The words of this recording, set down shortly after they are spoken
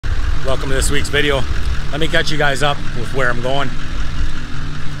Welcome to this week's video. Let me catch you guys up with where I'm going.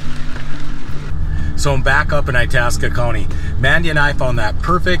 So I'm back up in Itasca County. Mandy and I found that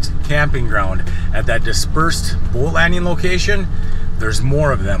perfect camping ground at that dispersed boat landing location. There's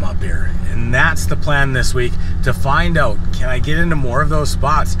more of them up here, and that's the plan this week, to find out, can I get into more of those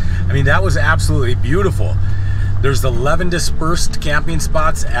spots? I mean, that was absolutely beautiful. There's 11 dispersed camping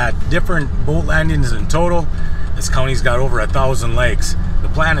spots at different boat landings in total. This county's got over 1,000 lakes. The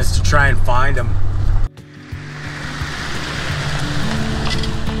plan is to try and find them.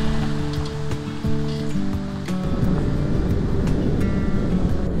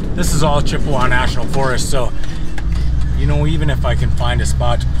 This is all Chippewa National Forest, so you know, even if I can find a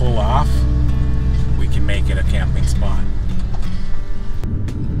spot to pull off, we can make it a camping spot.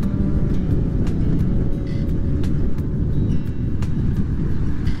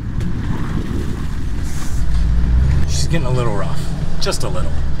 She's getting a little rough, just a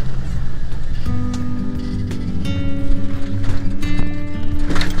little.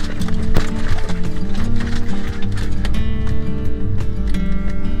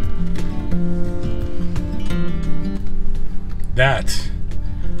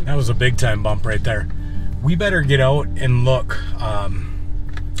 That was a big time bump right there. We better get out and look,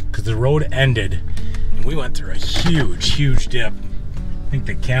 because the road ended and we went through a huge dip. I think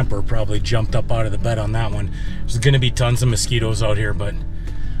the camper probably jumped up out of the bed on that one. There's gonna be tons of mosquitoes out here, but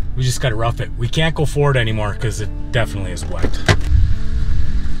we just gotta rough it. We can't go forward anymore because it definitely is wet.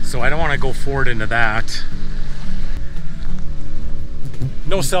 So I don't want to go forward into that.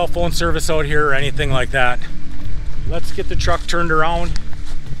 No cell phone service out here or anything like that. Let's get the truck turned around.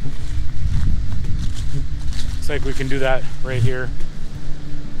 Looks like we can do that right here.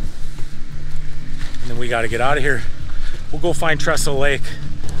 And then we got to get out of here. We'll go find Trestle Lake,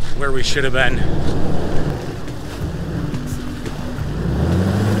 where we should have been.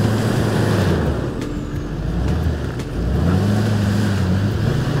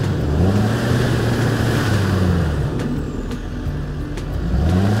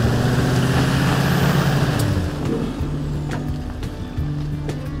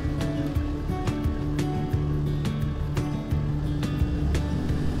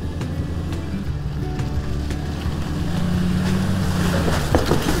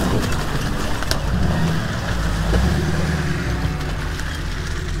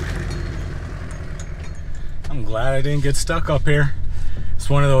 Glad I didn't get stuck up here. It's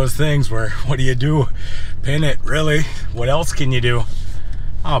one of those things where, what do you do? Pin it, really? What else can you do?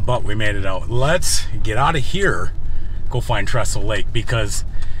 Oh, but we made it out. Let's get out of here, go find Trestle Lake, because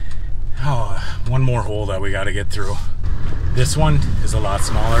one more hole that we got to get through. This one is a lot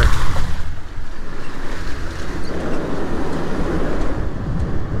smaller.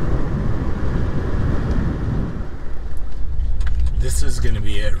 This is going to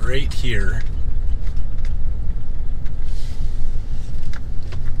be it right here.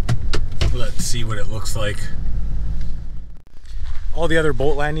 Let's see what it looks like. All the other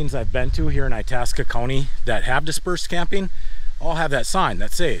boat landings I've been to here in Itasca County that have dispersed camping all have that sign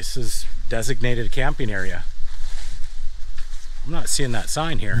that says this is designated camping area. I'm not seeing that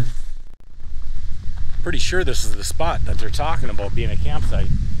sign here. Pretty sure this is the spot that they're talking about being a campsite.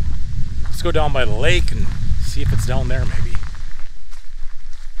 Let's go down by the lake and see if it's down there maybe.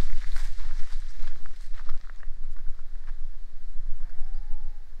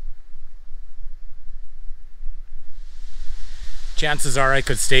 Chances are I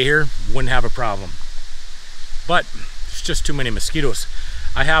could stay here, wouldn't have a problem. But there's just too many mosquitoes.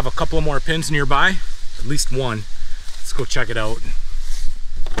 I have a couple more pins nearby, at least one. Let's go check it out.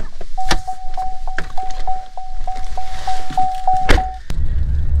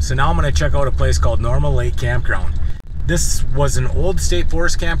 So now I'm gonna check out a place called Normal Lake Campground. This was an old state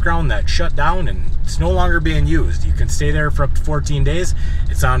forest campground that shut down and it's no longer being used. You can stay there for up to 14 days.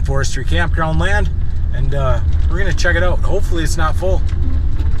 It's on Forestry Campground land. And we're gonna check it out. Hopefully it's not full.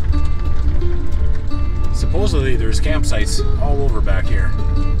 Supposedly there's campsites all over back here.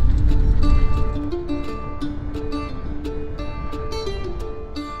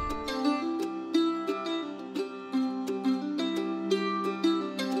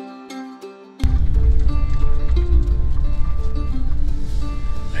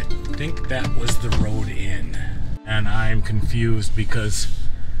 I think that was the road in. And I'm confused because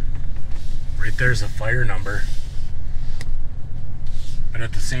right there's a fire number, but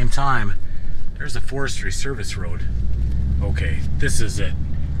at the same time there's a forestry service road. Okay, this is it,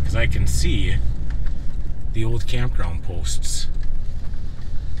 because I can see the old campground posts.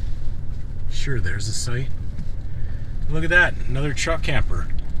 Sure, there's a site. Look at that, another truck camper.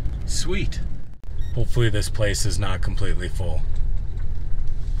 Sweet. Hopefully this place is not completely full.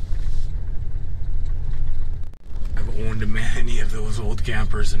 those old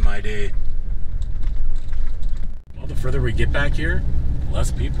campers in my day. Well, the further we get back here, the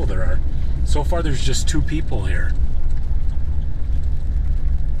less people there are. So far there's just 2 people here.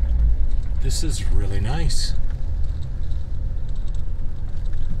 This is really nice.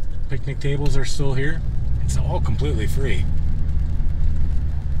 Picnic tables are still here. It's all completely free.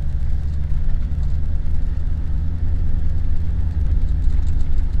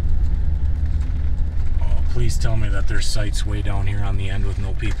 Oh, please tell me that there's sites way down here on the end with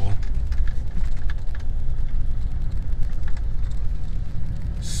no people.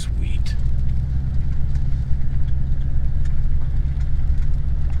 Sweet.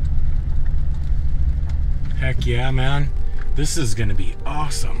 Heck yeah, man. This is gonna be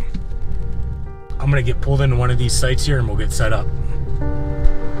awesome. I'm gonna get pulled into one of these sites here and we'll get set up.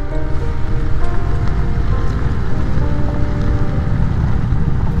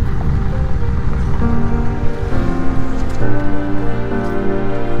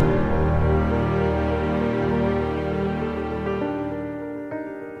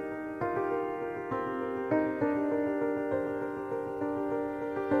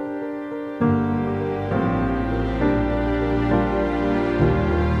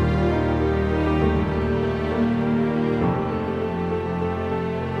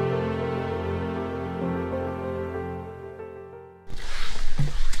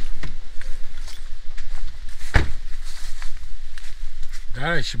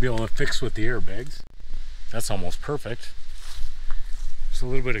 That I should be able to fix with the airbags. That's almost perfect. Just a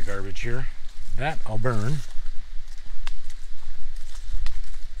little bit of garbage here. That I'll burn.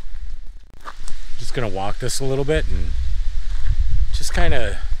 Just gonna walk this a little bit and just kind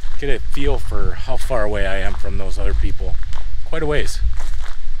of get a feel for how far away I am from those other people. Quite a ways.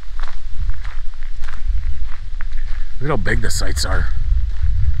 Look at how big the sites are.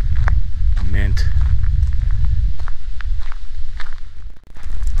 Mint.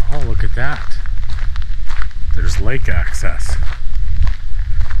 Oh, look at that. There's lake access.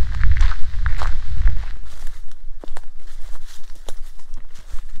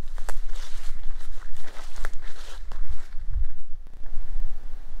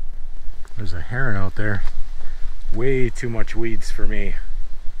 There's a heron out there. Way too much weeds for me.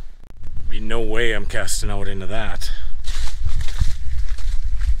 Be no way I'm casting out into that.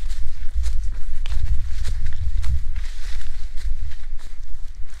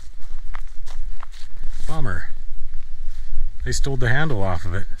 Bummer. They stole the handle off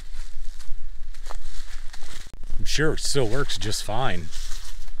of it. I'm sure it still works just fine.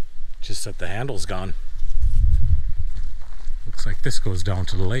 Just that the handle's gone. Looks like this goes down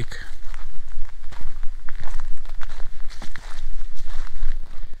to the lake.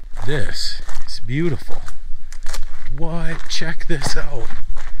 This is beautiful. What? Check this out.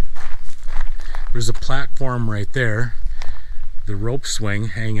 There's a platform right there. The rope swing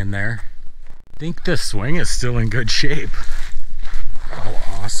hanging there. I think this swing is still in good shape.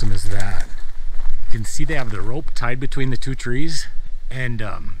 How awesome is that? You can see they have the rope tied between the 2 trees, and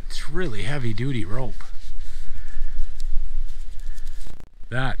it's really heavy duty rope.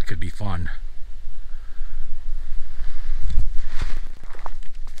 That could be fun.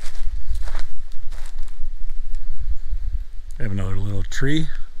 I have another little tree,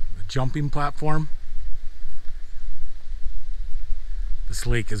 a jumping platform. This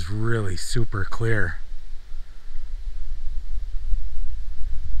lake is really super clear.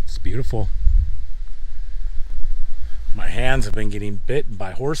 It's beautiful. My hands have been getting bitten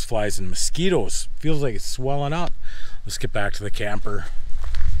by horseflies and mosquitoes. Feels like it's swelling up. Let's get back to the camper.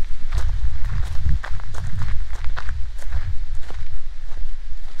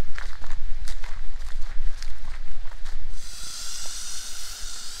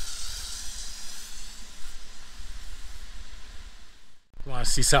 Want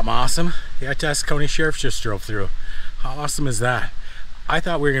to see something awesome? The Itasca County Sheriff just drove through. How awesome is that? I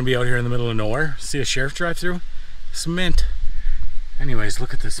thought we were going to be out here in the middle of nowhere. See a sheriff drive through? Cement. Anyways,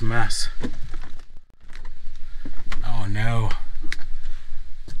 look at this mess. Oh no.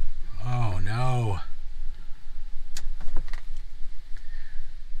 Oh no.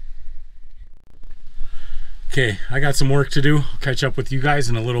 Okay, I got some work to do. I'll catch up with you guys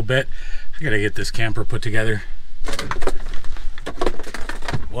in a little bit. I gotta get this camper put together.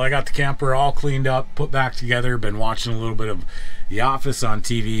 Well, I got the camper all cleaned up, put back together. Been watching a little bit of The Office on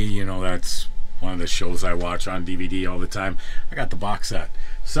TV. You know, that's one of the shows I watch on DVD all the time. I got the box set.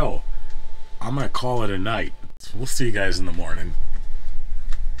 So, I'm going to call it a night. So we'll see you guys in the morning.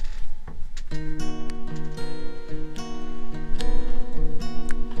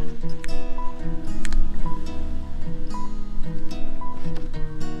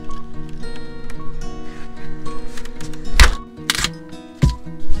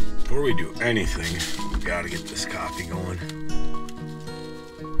 Before we do anything, we gotta get this coffee going.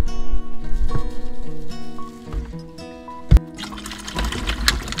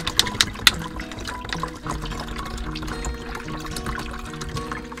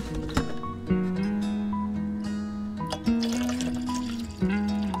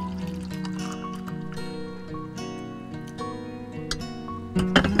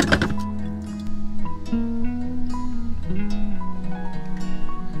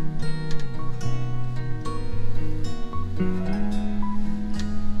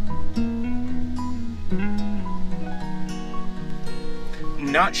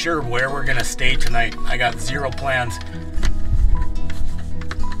 Not sure where we're gonna stay tonight. I got zero plans.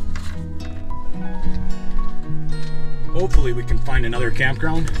 Hopefully we can find another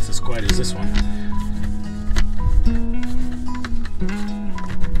campground. It's as quiet as this one.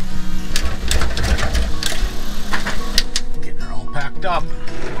 Getting her all packed up.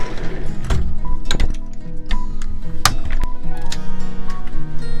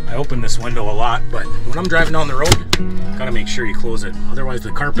 I open this window a lot, but when I'm driving down the road, gotta make sure you close it. Otherwise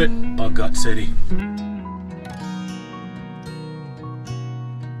the carpet, bug gut city.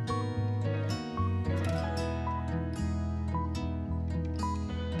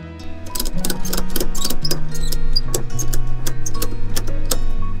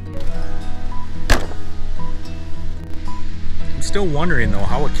 I'm still wondering though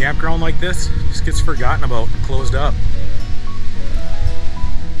how a campground like this just gets forgotten about and closed up.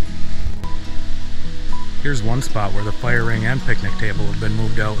 Here's one spot where the fire ring and picnic table have been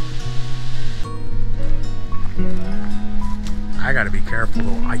moved out. I gotta be careful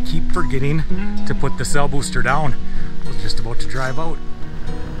though. I keep forgetting to put the cell booster down. I was just about to drive out.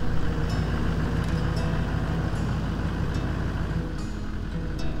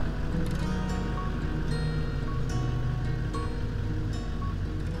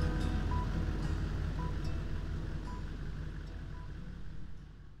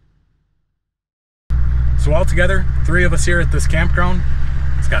 So altogether, 3 of us here at this campground.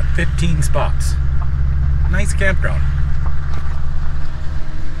 It's got 15 spots. Nice campground.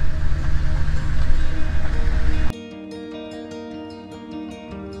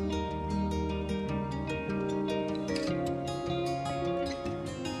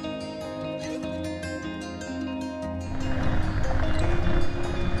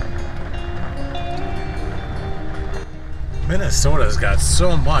 Minnesota's got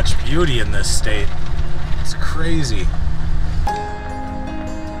so much beauty in this state. It's crazy.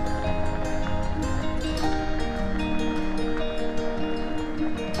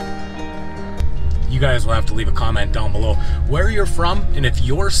 You guys will have to leave a comment down below where you're from and if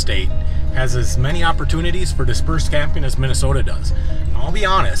your state has as many opportunities for dispersed camping as Minnesota does. And I'll be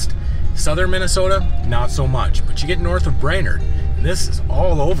honest, southern Minnesota, not so much. But you get north of Brainerd, and this is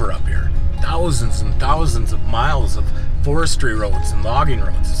all over up here. Thousands and thousands of miles of forestry roads and logging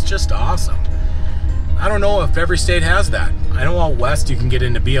roads. It's just awesome. I don't know if every state has that. I know out west you can get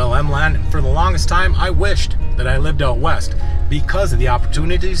into BLM land, and for the longest time I wished that I lived out west because of the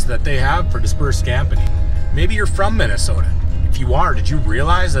opportunities that they have for dispersed camping. Maybe you're from Minnesota. If you are, did you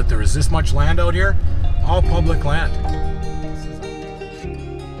realize that there is this much land out here? All public land.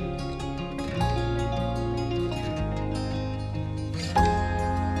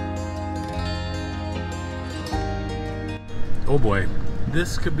 Oh boy,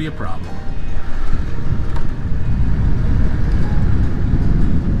 this could be a problem.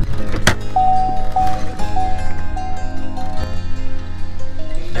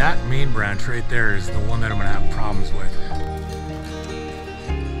 That main branch right there is the one that I'm going to have problems with.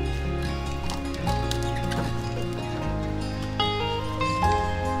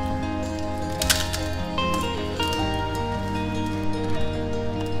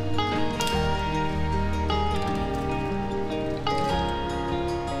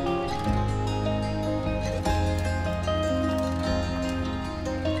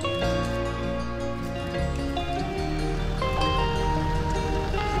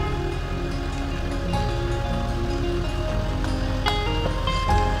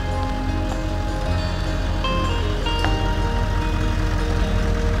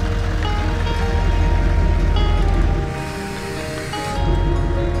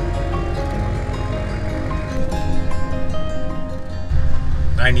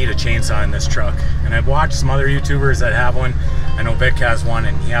 I need a chainsaw in this truck, and I've watched some other YouTubers that have one. I know Vic has one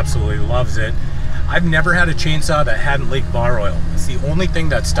and he absolutely loves it. I've never had a chainsaw that hadn't leaked bar oil. It's the only thing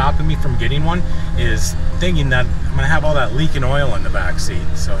that's stopping me from getting one is thinking that I'm gonna have all that leaking oil in the back seat.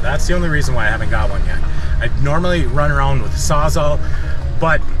 So that's the only reason why I haven't got one yet. I normally run around with a Sawzall,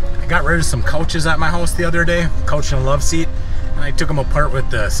 but I got rid of some couches at my house the other day, couch and a love seat, and I took them apart with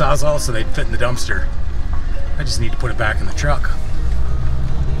the Sawzall so they'd fit in the dumpster. I just need to put it back in the truck.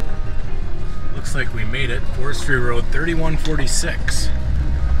 Looks like we made it. Forestry Road 3146.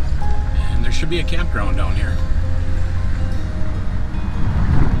 And there should be a campground down here.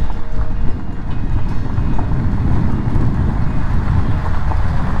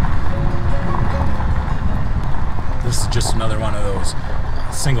 This is just another one of those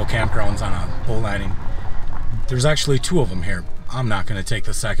single campgrounds on a boat landing. There's actually two of them here. I'm not going to take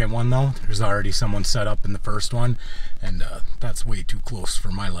the second one though. There's already someone set up in the first one, and that's way too close for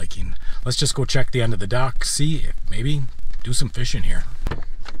my liking. Let's just go check the end of the dock, see if maybe do some fishing here.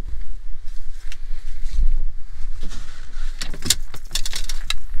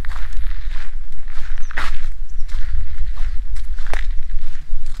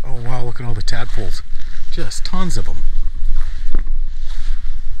 Oh wow, look at all the tadpoles. Just tons of them.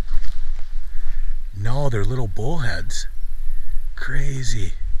 No, they're little bullheads.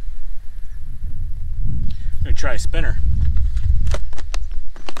 Crazy. I'm gonna try a spinner.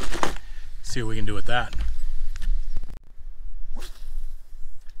 See what we can do with that.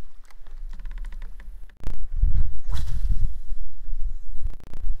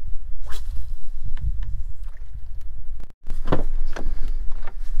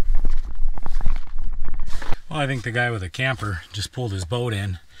 Well, I think the guy with a camper just pulled his boat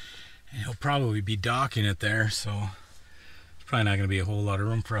in, and he'll probably be docking it there, so there's probably not going to be a whole lot of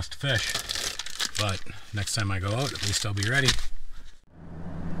room for us to fish. But next time I go out, at least I'll be ready.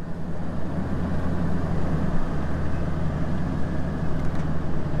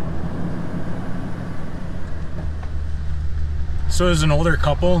 So there's an older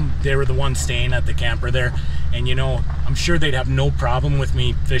couple. They were the ones staying at the camper there, and you know, I'm sure they'd have no problem with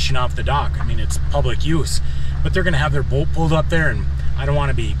me fishing off the dock. I mean, it's public use, but they're gonna have their boat pulled up there, and I don't want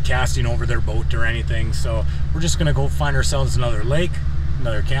to be casting over their boat or anything, so we're just gonna go find ourselves another lake,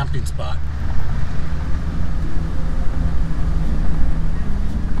 another camping spot.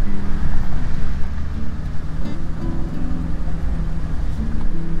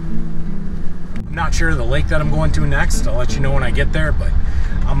 I'm not sure of the lake that I'm going to next. I'll let you know when I get there, but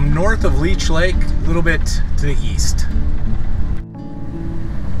I'm north of Leech Lake, a little bit to the east.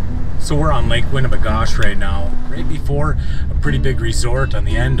 So we're on Lake Winnebagosh right now, right before a pretty big resort on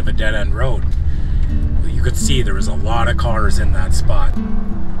the end of a dead-end road. You could see there was a lot of cars in that spot.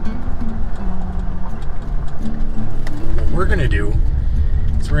 What we're gonna do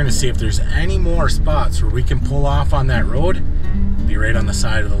is we're gonna see if there's any more spots where we can pull off on that road and be right on the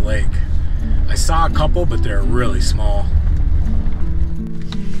side of the lake. I saw a couple, but they're really small.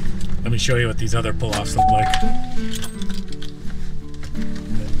 Let me show you what these other pull-offs look like.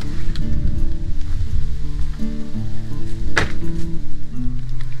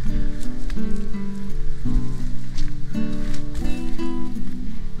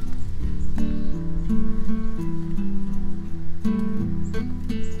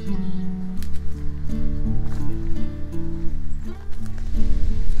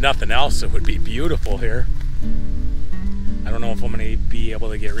 Nothing else, it would be beautiful here. I don't know if I'm going to be able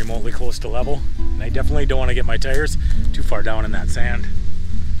to get remotely close to level, and I definitely don't want to get my tires too far down in that sand.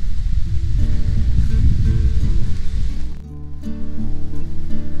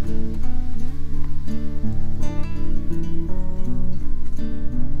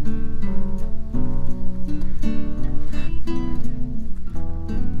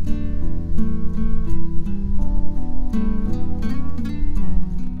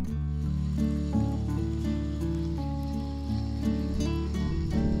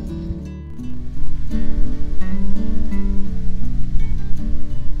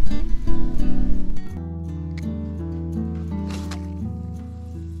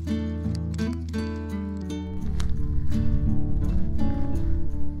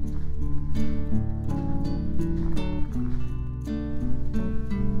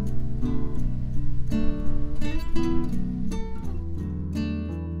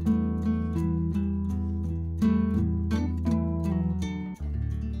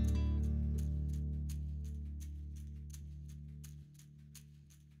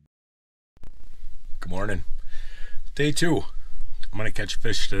 Good morning. Day 2. I'm gonna catch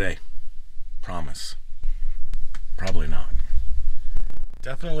fish today. Promise. Probably not.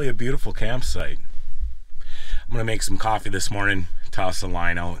 Definitely a beautiful campsite. I'm gonna make some coffee this morning, toss a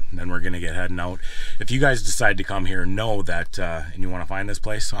line out, and then we're gonna get heading out. If you guys decide to come here, know that, and you wanna find this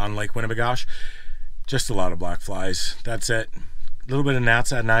place on Lake Winnebagosh, just a lot of black flies. That's it. A little bit of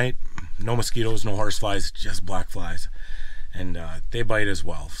gnats at night. No mosquitoes, no horse flies, just black flies. And they bite as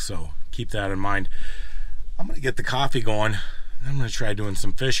well, so keep that in mind. I'm gonna get the coffee going, and I'm gonna try doing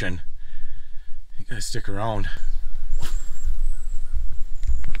some fishing. You guys stick around.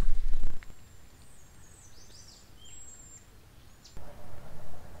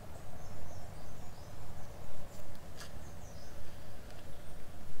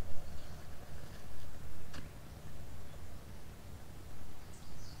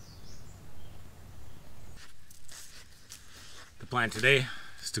 plan today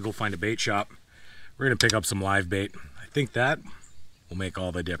is to go find a bait shop. We're gonna pick up some live bait. I think that will make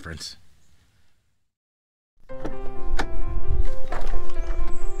all the difference.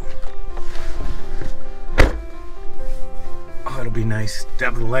 Oh, it'll be nice to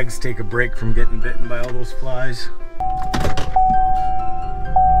have the legs take a break from getting bitten by all those flies.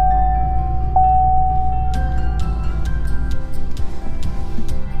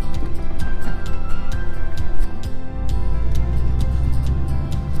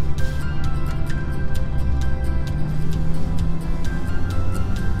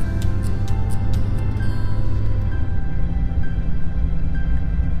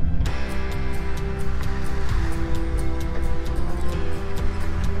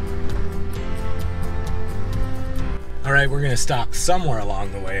 Alright, we're gonna stop somewhere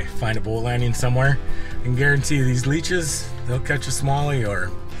along the way, find a boat landing somewhere, and guarantee these leeches, they'll catch a smallie or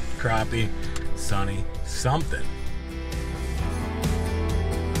crappie, sunny, something.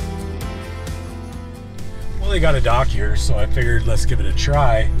 Well, they got a dock here, so I figured let's give it a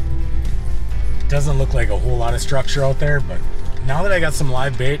try. Doesn't look like a whole lot of structure out there, but now that I got some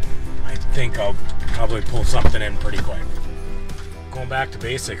live bait, I think I'll probably pull something in pretty quick. Going back to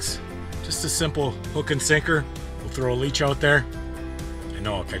basics, just a simple hook and sinker. Throw a leech out there. I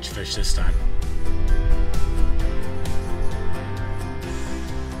know I'll catch fish this time.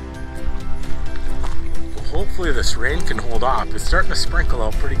 Well, hopefully this rain can hold off. It's starting to sprinkle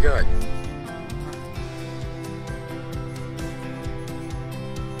out pretty good.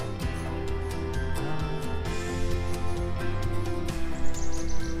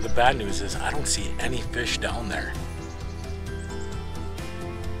 The bad news is I don't see any fish down there.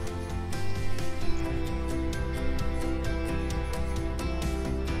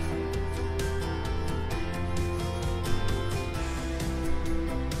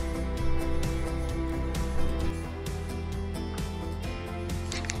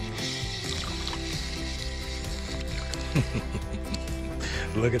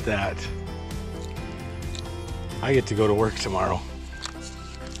 Look at that. I get to go to work tomorrow.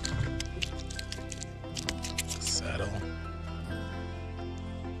 Settle.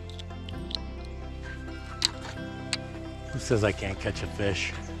 Who says I can't catch a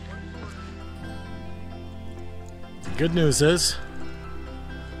fish? The good news is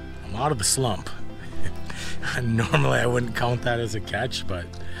I'm out of the slump. Normally I wouldn't count that as a catch, but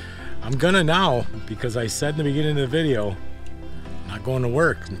I'm gonna now, because I said in the beginning of the video I'm not going to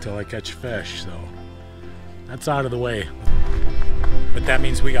work until I catch fish, so that's out of the way. But that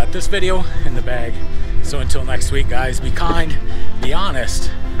means we got this video in the bag. So until next week, guys, be kind, be honest.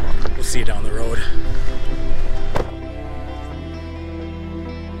 We'll see you down the road.